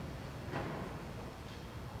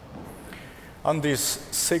On this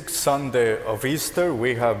sixth Sunday of Easter,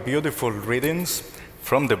 we have beautiful readings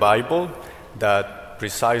from the Bible that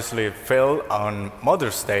precisely fell on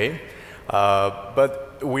Mother's Day,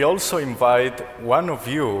 but we also invite one of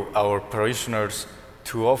you, our parishioners,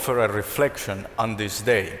 to offer a reflection on this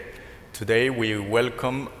day. Today we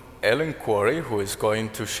welcome Ellen Quarry, who is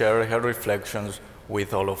going to share her reflections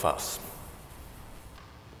with all of us.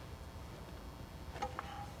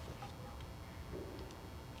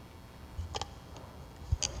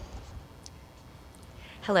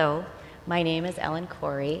 Hello, my name is Ellen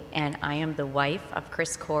Quarry, and I am the wife of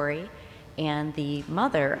Chris Quarry and the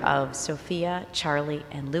mother of Sophia, Charlie,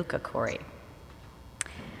 and Luca Quarry.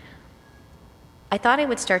 I thought I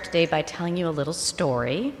would start today by telling you a little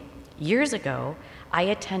story. Years ago, I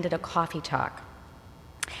attended a coffee talk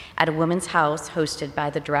at a woman's house hosted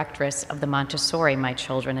by the directress of the Montessori my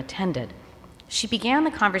children attended. She began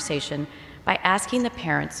the conversation by asking the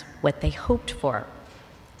parents what they hoped for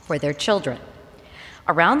their children.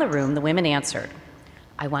 Around the room, the women answered,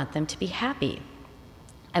 "I want them to be happy.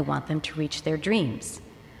 I want them to reach their dreams.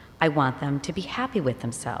 I want them to be happy with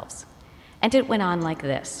themselves." And it went on like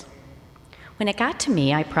this. When it got to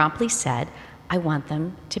me, I promptly said, "I want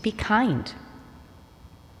them to be kind."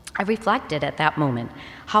 I reflected at that moment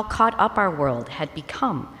how caught up our world had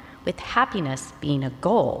become with happiness being a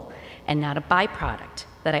goal and not a byproduct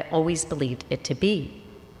that I always believed it to be.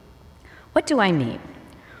 What do I mean?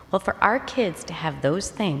 Well, for our kids to have those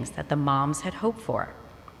things that the moms had hoped for,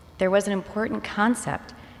 there was an important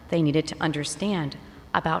concept they needed to understand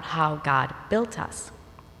about how God built us.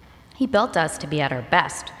 He built us to be at our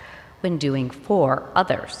best when doing for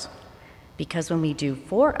others, because when we do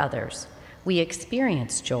for others, we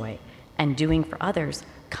experience joy, and doing for others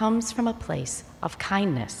comes from a place of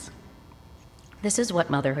kindness. This is what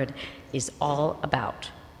motherhood is all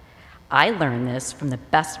about. I learned this from the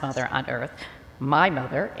best mother on earth, my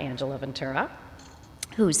mother, Angela Ventura,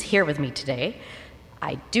 who's here with me today.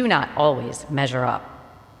 I do not always measure up.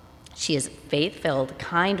 She is a faith-filled,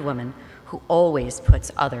 kind woman who always puts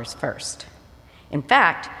others first. In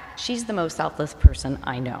fact, she's the most selfless person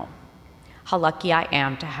I know. How lucky I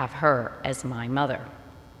am to have her as my mother.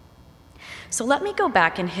 So let me go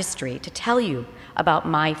back in history to tell you about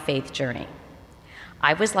my faith journey.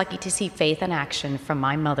 I was lucky to see faith in action from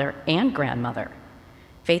my mother and grandmother.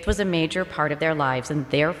 Faith was a major part of their lives and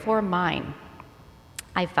therefore mine.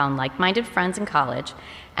 I found like-minded friends in college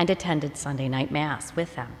and attended Sunday night Mass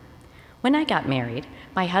with them. When I got married,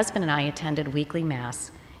 my husband and I attended weekly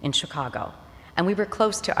Mass in Chicago, and we were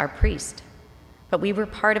close to our priest. But we were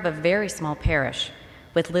part of a very small parish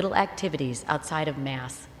with little activities outside of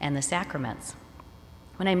Mass and the sacraments.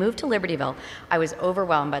 When I moved to Libertyville, I was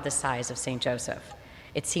overwhelmed by the size of St. Joseph.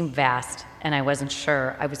 It seemed vast, and I wasn't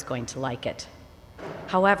sure I was going to like it.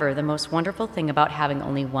 However, the most wonderful thing about having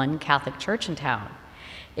only one Catholic church in town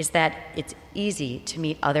is that it's easy to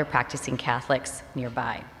meet other practicing Catholics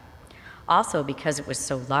nearby. Also, because it was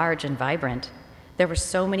so large and vibrant, there were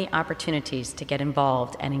so many opportunities to get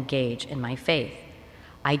involved and engage in my faith.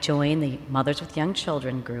 I joined the Mothers with Young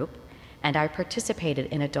Children group, and I participated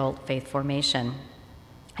in adult faith formation.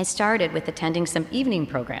 I started with attending some evening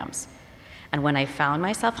programs, and when I found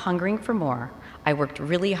myself hungering for more, I worked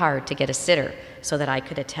really hard to get a sitter so that I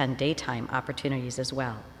could attend daytime opportunities as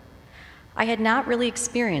well. I had not really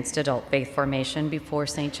experienced adult faith formation before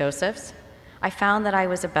St. Joseph's. I found that I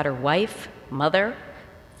was a better wife, mother,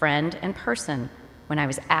 friend, and person when I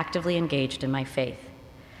was actively engaged in my faith.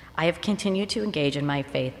 I have continued to engage in my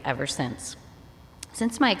faith ever since.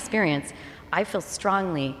 Since my experience, I feel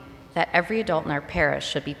strongly that every adult in our parish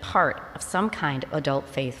should be part of some kind of adult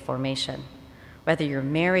faith formation. Whether you're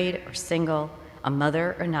married or single, a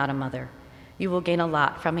mother or not a mother, you will gain a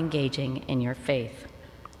lot from engaging in your faith.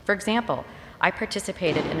 For example, I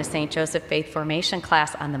participated in a St. Joseph faith formation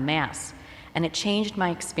class on the Mass, and it changed my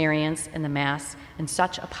experience in the Mass in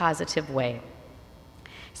such a positive way.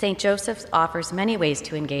 St. Joseph's offers many ways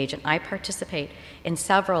to engage, and I participate in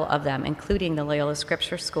several of them, including the Loyola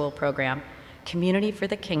Scripture School program, Community for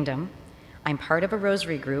the Kingdom. I'm part of a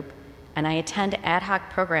rosary group, and I attend ad hoc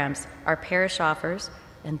programs our parish offers,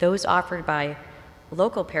 and those offered by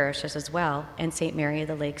local parishes as well, and St. Mary of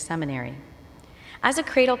the Lake Seminary. As a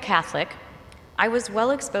cradle Catholic, I was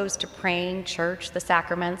well exposed to praying, church, the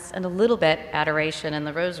sacraments, and a little bit adoration and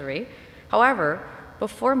the rosary. However,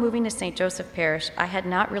 before moving to St. Joseph Parish, I had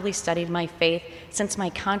not really studied my faith since my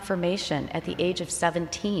confirmation at the age of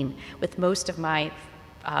 17, with most of my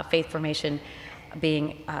faith formation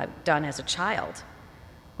being done as a child.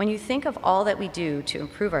 When you think of all that we do to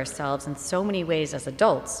improve ourselves in so many ways as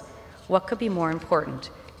adults, what could be more important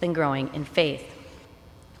than growing in faith?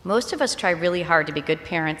 Most of us try really hard to be good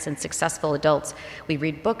parents and successful adults. We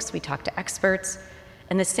read books, we talk to experts.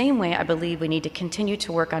 In the same way, I believe we need to continue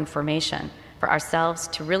to work on formation for ourselves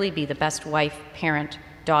to really be the best wife, parent,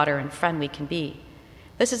 daughter, and friend we can be.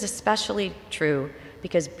 This is especially true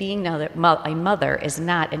because being a mother is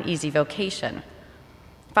not an easy vocation.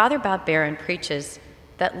 Father Bob Barron preaches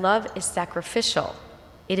that love is sacrificial.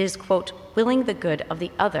 It is, quote, willing the good of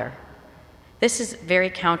the other. This is very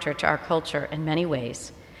counter to our culture in many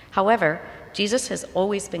ways. However, Jesus has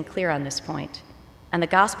always been clear on this point, and the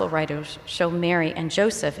gospel writers show Mary and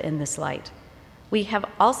Joseph in this light. We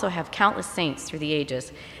also have countless saints through the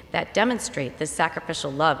ages that demonstrate this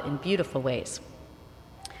sacrificial love in beautiful ways.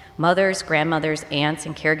 Mothers, grandmothers, aunts,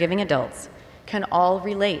 and caregiving adults can all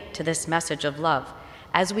relate to this message of love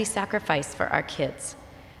as we sacrifice for our kids,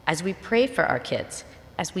 as we pray for our kids,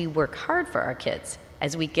 as we work hard for our kids,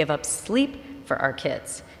 as we give up sleep for our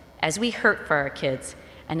kids, as we hurt for our kids,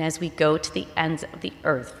 and as we go to the ends of the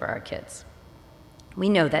earth for our kids. We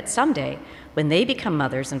know that someday, when they become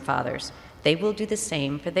mothers and fathers, they will do the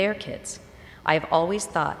same for their kids. I have always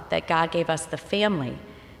thought that God gave us the family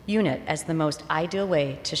unit as the most ideal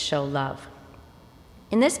way to show love.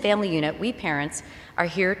 In this family unit, we parents are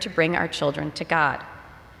here to bring our children to God.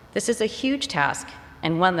 This is a huge task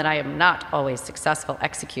and one that I am not always successful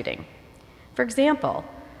executing. For example,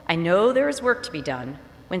 I know there is work to be done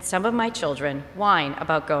when some of my children whine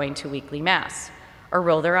about going to weekly mass, or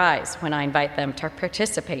roll their eyes when I invite them to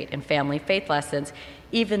participate in family faith lessons,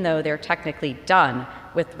 even though they're technically done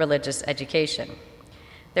with religious education.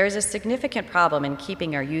 There is a significant problem in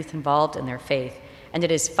keeping our youth involved in their faith, and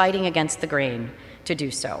it is fighting against the grain to do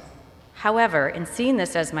so. However, in seeing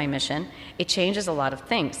this as my mission, it changes a lot of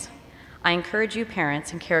things. I encourage you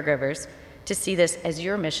parents and caregivers to see this as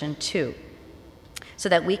your mission too, so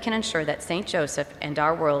that we can ensure that St. Joseph and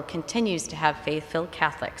our world continues to have faith-filled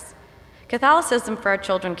Catholics. Catholicism for our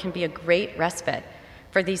children can be a great respite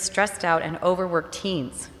for these stressed out and overworked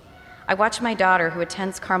teens. I watch my daughter, who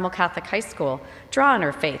attends Carmel Catholic High School, draw on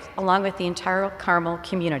her faith along with the entire Carmel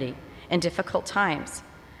community in difficult times.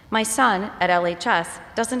 My son at LHS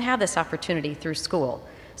doesn't have this opportunity through school,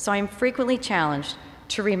 so I'm frequently challenged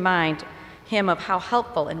to remind him of how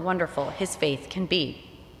helpful and wonderful his faith can be.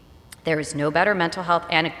 There is no better mental health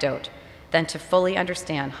anecdote than to fully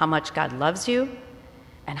understand how much God loves you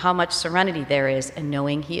and how much serenity there is in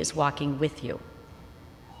knowing He is walking with you.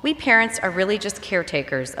 We parents are really just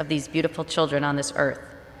caretakers of these beautiful children on this earth.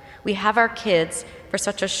 We have our kids for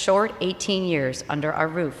such a short 18 years under our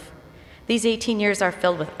roof. These 18 years are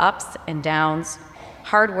filled with ups and downs,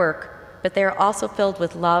 hard work, but they are also filled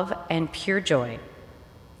with love and pure joy.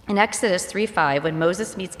 In Exodus 3:5, when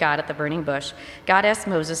Moses meets God at the burning bush, God asks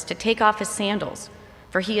Moses to take off his sandals,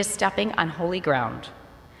 for he is stepping on holy ground.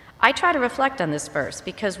 I try to reflect on this verse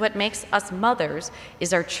because what makes us mothers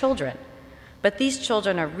is our children, but these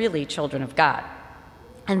children are really children of God,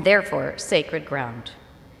 and therefore sacred ground.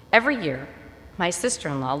 Every year, my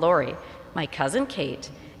sister-in-law, Lori, my cousin Kate,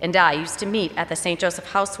 and I used to meet at the St.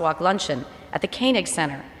 Joseph House Walk luncheon at the Koenig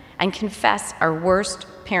Center and confess our worst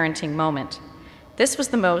parenting moment. This was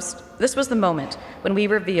the moment when we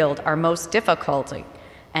revealed our most difficult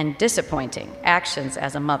and disappointing actions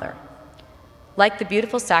as a mother. Like the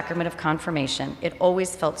beautiful sacrament of confirmation, it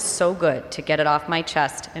always felt so good to get it off my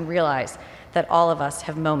chest and realize that all of us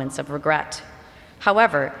have moments of regret.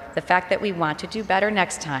 However, the fact that we want to do better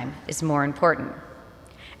next time is more important.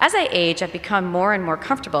 As I age, I've become more and more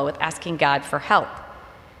comfortable with asking God for help.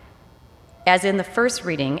 As in the first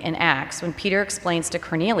reading in Acts, when Peter explains to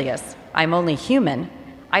Cornelius, "I'm only human,"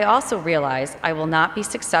 I also realize I will not be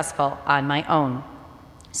successful on my own.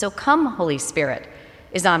 So "Come, Holy Spirit,"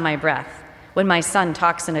 is on my breath when my son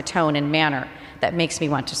talks in a tone and manner that makes me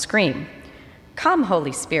want to scream. "Come,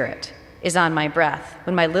 Holy Spirit," is on my breath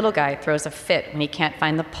when my little guy throws a fit when he can't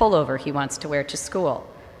find the pullover he wants to wear to school.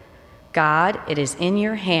 "God, it is in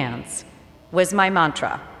your hands," was my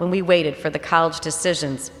mantra when we waited for the college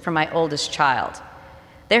decisions for my oldest child.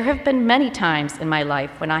 There have been many times in my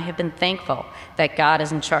life when I have been thankful that God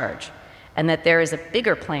is in charge and that there is a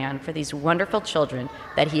bigger plan for these wonderful children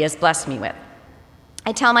that He has blessed me with.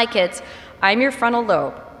 I tell my kids, "I'm your frontal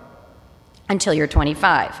lobe until you're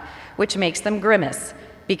 25, which makes them grimace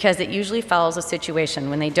because it usually follows a situation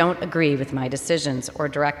when they don't agree with my decisions or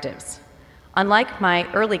directives. Unlike my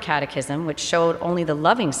early catechism, which showed only the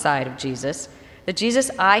loving side of Jesus, the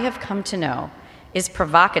Jesus I have come to know is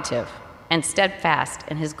provocative and steadfast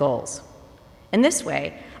in His goals. In this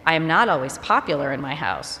way, I am not always popular in my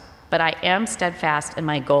house, but I am steadfast in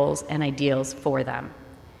my goals and ideals for them.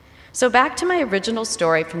 So back to my original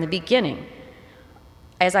story from the beginning.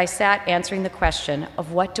 as I sat answering the question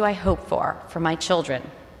of what do I hope for my children.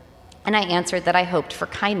 And I answered that I hoped for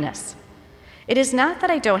kindness. It is not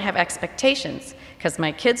that I don't have expectations, because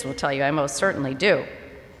my kids will tell you I most certainly do.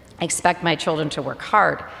 I expect my children to work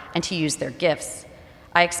hard and to use their gifts.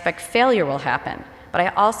 I expect failure will happen, but I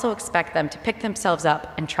also expect them to pick themselves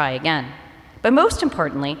up and try again. But most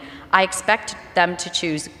importantly, I expect them to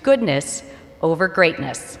choose goodness over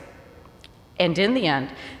greatness. And in the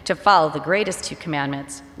end, to follow the greatest 2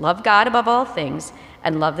 commandments, love God above all things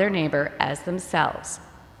and love their neighbor as themselves.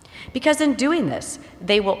 Because in doing this,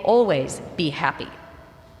 they will always be happy.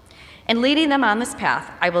 In leading them on this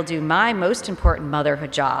path, I will do my most important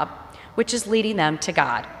motherhood job, which is leading them to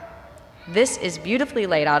God. This is beautifully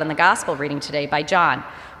laid out in the gospel reading today by John,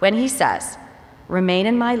 when he says, "Remain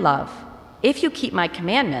in my love. If you keep my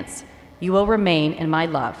commandments, you will remain in my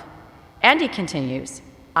love." And he continues,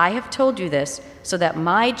 "I have told you this so that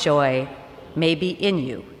my joy may be in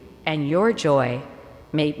you, and your joy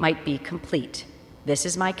might be complete. This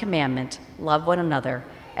is my commandment, love one another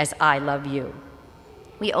as I love you."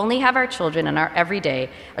 We only have our children in our everyday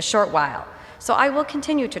a short while, so I will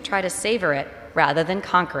continue to try to savor it rather than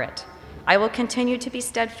conquer it. I will continue to be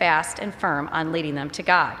steadfast and firm on leading them to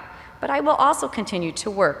God, but I will also continue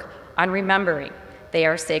to work on remembering they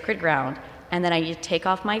are sacred ground and that I need to take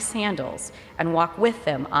off my sandals and walk with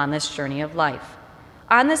them on this journey of life.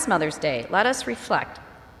 On this Mother's Day, let us reflect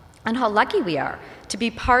on how lucky we are to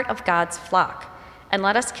be part of God's flock, and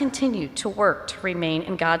let us continue to work to remain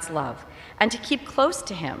in God's love and to keep close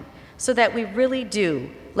to Him so that we really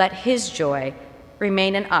do let His joy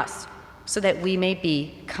remain in us so that we may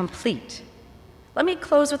be complete. Let me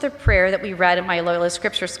close with a prayer that we read at my Loyola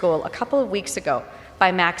Scripture School a couple of weeks ago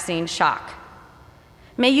by Maxine Schock.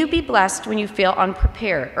 May you be blessed when you feel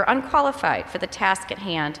unprepared or unqualified for the task at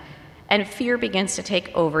hand and fear begins to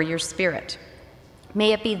take over your spirit.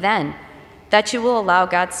 May it be then that you will allow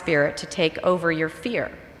God's Spirit to take over your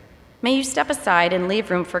fear. May you step aside and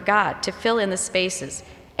leave room for God to fill in the spaces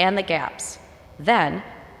and the gaps. Then,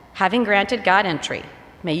 having granted God entry,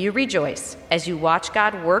 may you rejoice as you watch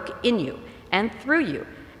God work in you and through you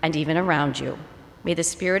and even around you. May the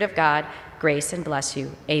Spirit of God grace and bless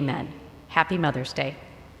you. Amen. Happy Mother's Day.